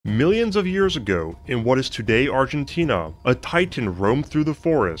Millions of years ago, in what is today Argentina, a titan roamed through the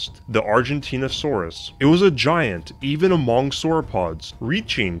forest, the Argentinosaurus. It was a giant, even among sauropods,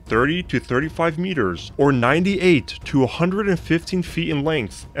 reaching 30 to 35 meters, or 98 to 115 feet in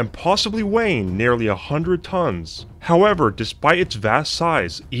length, and possibly weighing nearly 100 tons. However, despite its vast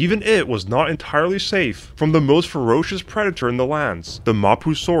size, even it was not entirely safe from the most ferocious predator in the lands, the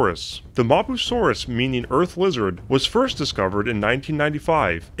Mapusaurus. The Mapusaurus, meaning earth lizard, was first discovered in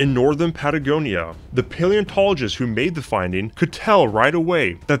 1995 in northern Patagonia. The paleontologist who made the finding could tell right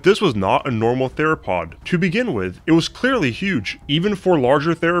away that this was not a normal theropod. To begin with, it was clearly huge, even for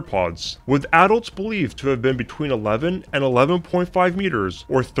larger theropods, with adults believed to have been between 11 and 11.5 meters,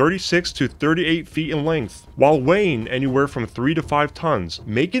 or 36 to 38 feet in length, while weighing anywhere from 3 to 5 tons,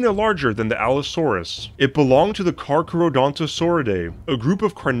 making it larger than the Allosaurus. It belonged to the Carcharodontosaurid, a group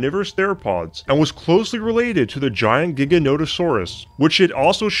of carnivorous theropods, and was closely related to the giant Giganotosaurus, which it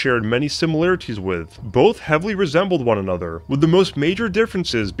also shared many similarities with. Both heavily resembled one another, with the most major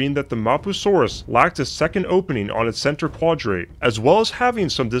differences being that the Mapusaurus lacked a second opening on its center quadrate, as well as having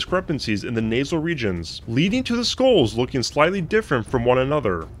some discrepancies in the nasal regions, leading to the skulls looking slightly different from one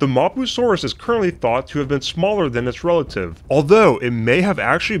another. The Mapusaurus is currently thought to have been smaller than its relative, although it may have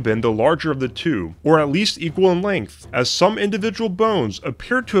actually been the larger of the two, or at least equal in length, as some individual bones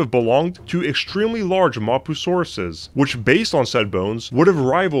appear to have belonged to extremely large Mapusauruses, which based on said bones would have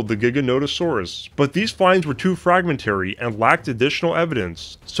rivaled the Giganotosaurus. But these finds were too fragmentary and lacked additional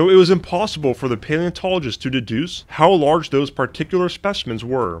evidence, so it was impossible for the paleontologist to deduce how large those particular specimens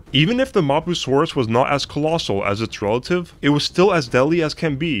were. Even if the Mapusaurus was not as colossal as its relative, it was still as deadly as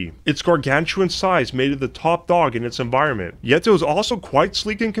can be. Its gargantuan size made it the top dog in its environment, yet it was also quite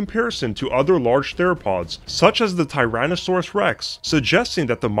sleek in comparison to other large theropods, such as the Tyrannosaurus rex, suggesting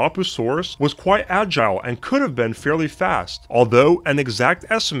that the Mapusaurus was quite agile and could have been fairly fast, although an exact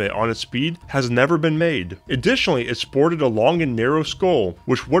estimate on its speed has never been made. Additionally, it sported a long and narrow skull,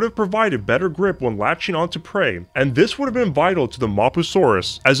 which would have provided better grip when latching onto prey, and this would have been vital to the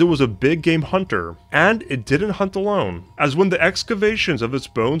Mapusaurus as it was a big game hunter. And it didn't hunt alone, as when the excavations of its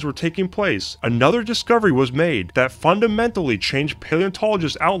bones were taking place, another discovery was made that fundamentally changed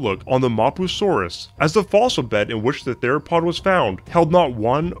paleontologists' outlook on the Mapusaurus, as the fossil bed in which the theropod was found held not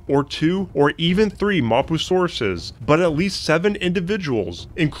one or two or even 3 Mapusauruses, but at least 7 individuals,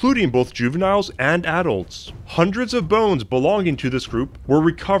 including both juveniles and adults. Hundreds of bones belonging to this group were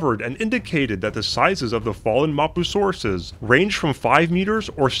recovered and indicated that the sizes of the fallen Mapusauruses ranged from 5 meters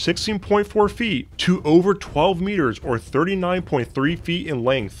or 16.4 feet to over 12 meters or 39.3 feet in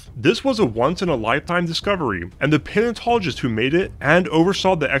length. This was a once-in-a-lifetime discovery, and the paleontologist who made it and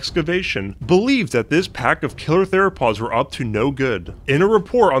oversaw the excavation believed that this pack of killer theropods were up to no good. In a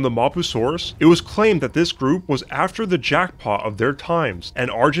report on the Mapusaurus, it was claimed that this group was after the jackpot of their times, an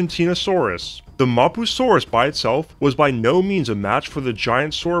Argentinosaurus. The Mapusaurus by itself was by no means a match for the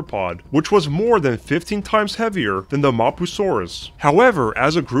giant sauropod, which was more than 15 times heavier than the Mapusaurus. However,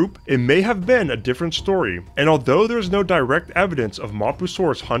 as a group, it may have been a different story, and although there is no direct evidence of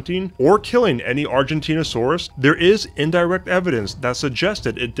Mapusaurus hunting or killing any Argentinosaurus, there is indirect evidence that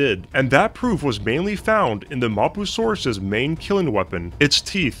suggested it did, and that proof was mainly found in the Mapusaurus's main killing weapon, its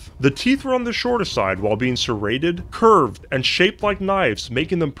teeth. The teeth were on the shorter side while being serrated, curved, and shaped like knives,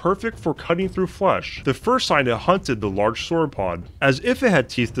 making them perfect for cutting through flesh, the first sign it hunted the large sauropod. As if it had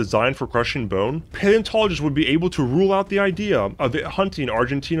teeth designed for crushing bone, paleontologists would be able to rule out the idea of it hunting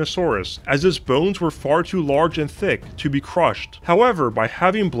Argentinosaurus, as its bones were far too large and thick to be crushed. However, by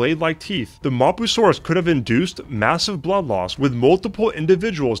having blade-like teeth, the Mapusaurus could have induced massive blood loss, with multiple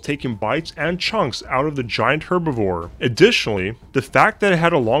individuals taking bites and chunks out of the giant herbivore. Additionally, the fact that it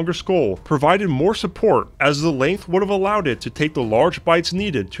had a longer skull provided more support, as the length would have allowed it to take the large bites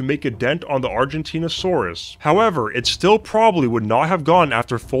needed to make a dent on the Argentinosaurus. However, it still probably would not have gone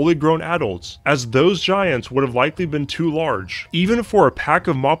after fully grown adults, as those giants would have likely been too large, even for a pack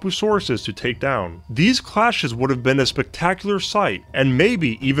of Mapusauruses to take down. These clashes would have been a spectacular sight, and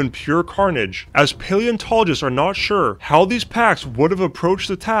maybe even pure carnage, as paleontologists are not sure how these packs would have approached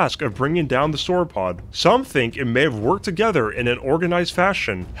the task of bringing down the sauropod. Some think it may have worked together in an organized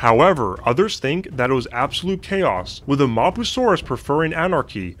fashion, however, others think that it was absolute chaos, with the Mapusaurus preferring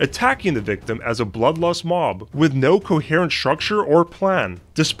anarchy, attacking the victim as a bloodlust mob, with no coherent structure or plan.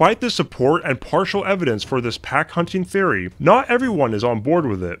 Despite the support and partial evidence for this pack hunting theory, not everyone is on board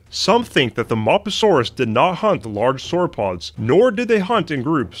with it. Some think that the Mapusaurus did not hunt large sauropods, nor did they hunt in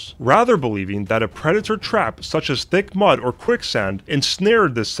groups, rather believing that a predator trap such as thick mud or quicksand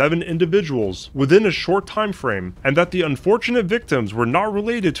ensnared the 7 individuals within a short time frame, and that the unfortunate victims were not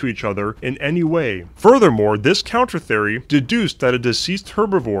related to each other in any way. Furthermore, this counter theory deduced that a deceased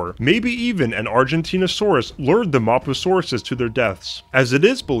herbivore, maybe even an Argentinosaurus, lured the Mapusauruses to their deaths, as it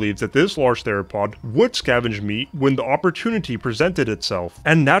is believed that this large theropod would scavenge meat when the opportunity presented itself.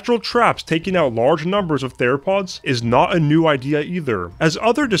 And natural traps taking out large numbers of theropods is not a new idea either, as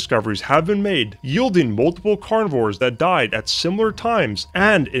other discoveries have been made, yielding multiple carnivores that died at similar times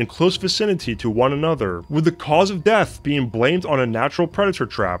and in close vicinity to one another, with the cause of death being blamed on a natural predator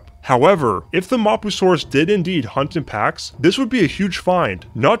trap. However, if the Mapusaurus did indeed hunt in packs, this would be a huge find,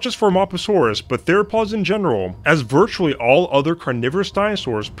 not just for Mapusaurus but theropods in general, as virtually all other carnivorous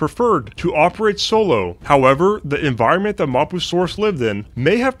dinosaurs preferred to operate solo. However, the environment that Mapusaurus lived in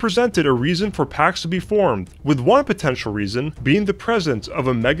may have presented a reason for packs to be formed, with one potential reason being the presence of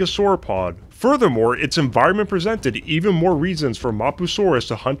a megasauropod. Furthermore, its environment presented even more reasons for Mapusaurus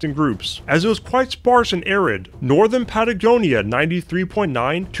to hunt in groups, as it was quite sparse and arid. Northern Patagonia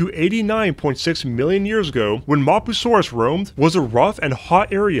 93.9 to 89.6 million years ago, when Mapusaurus roamed, was a rough and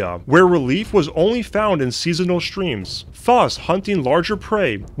hot area, where relief was only found in seasonal streams. Thus, hunting larger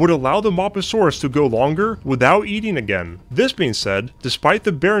prey would allow the Mapusaurus to go longer without eating again. This being said, despite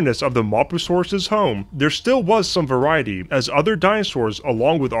the barrenness of the Mapusaurus' home, there still was some variety, as other dinosaurs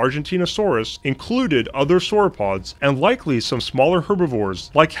along with Argentinosaurus included other sauropods and likely some smaller herbivores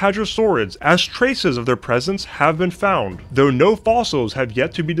like hadrosaurids, as traces of their presence have been found, though no fossils have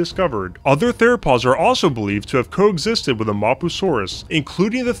yet to be discovered. Other theropods are also believed to have coexisted with the Mapusaurus,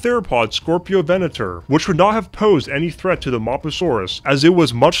 including the theropod Scorpiovenator, which would not have posed any threat to the Mapusaurus as it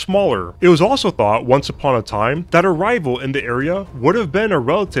was much smaller. It was also thought once upon a time that a rival in the area would have been a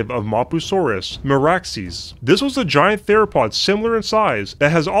relative of Mapusaurus, Meraxes. This was a giant theropod similar in size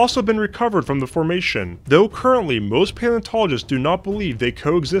that has also been recovered from the formation, though currently most paleontologists do not believe they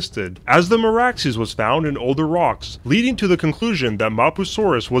coexisted, as the Meraxes was found in older rocks, leading to the conclusion that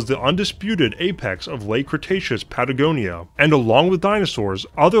Mapusaurus was the undisputed apex of Late Cretaceous Patagonia. And along with dinosaurs,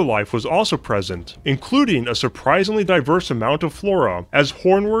 other life was also present, including a surprisingly diverse amount of flora, as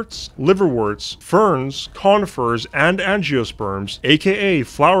hornworts, liverworts, ferns, conifers, and angiosperms, aka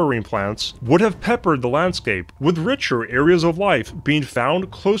flowering plants, would have peppered the landscape, with richer areas of life being found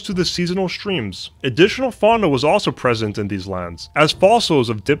close to the seasonal streams. Additional fauna was also present in these lands, as fossils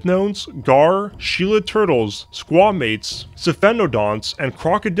of dipnones, gar, sheelid turtles, squamates, cephalodonts, and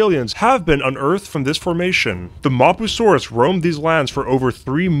crocodilians have been unearthed from this formation. The Mapusaurus roamed these lands for over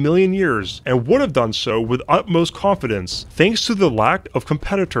 3 million years, and would have done so with utmost confidence, thanks to the lack of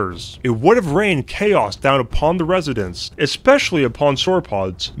competitors. It would have rained chaos down upon the residents, especially upon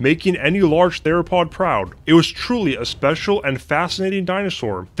sauropods, making any large theropod proud. It was truly a special and fascinating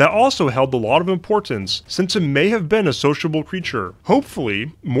dinosaur that also held a lot of importance, since it may have been a sociable creature.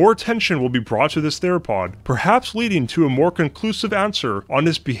 Hopefully, more attention will be brought to this theropod, perhaps leading to a more conclusive answer on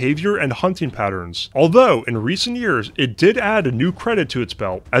its behavior and hunting patterns. Although, in recent years, it did add a new credit to its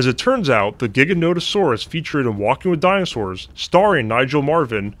belt. As it turns out, the Giganotosaurus featured in Walking with Dinosaurs, starring Nigel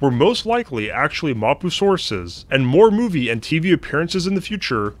Marven, were most likely actually Mapusauruses, and more movie and TV appearances in the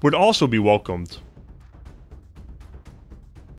future would also be welcomed.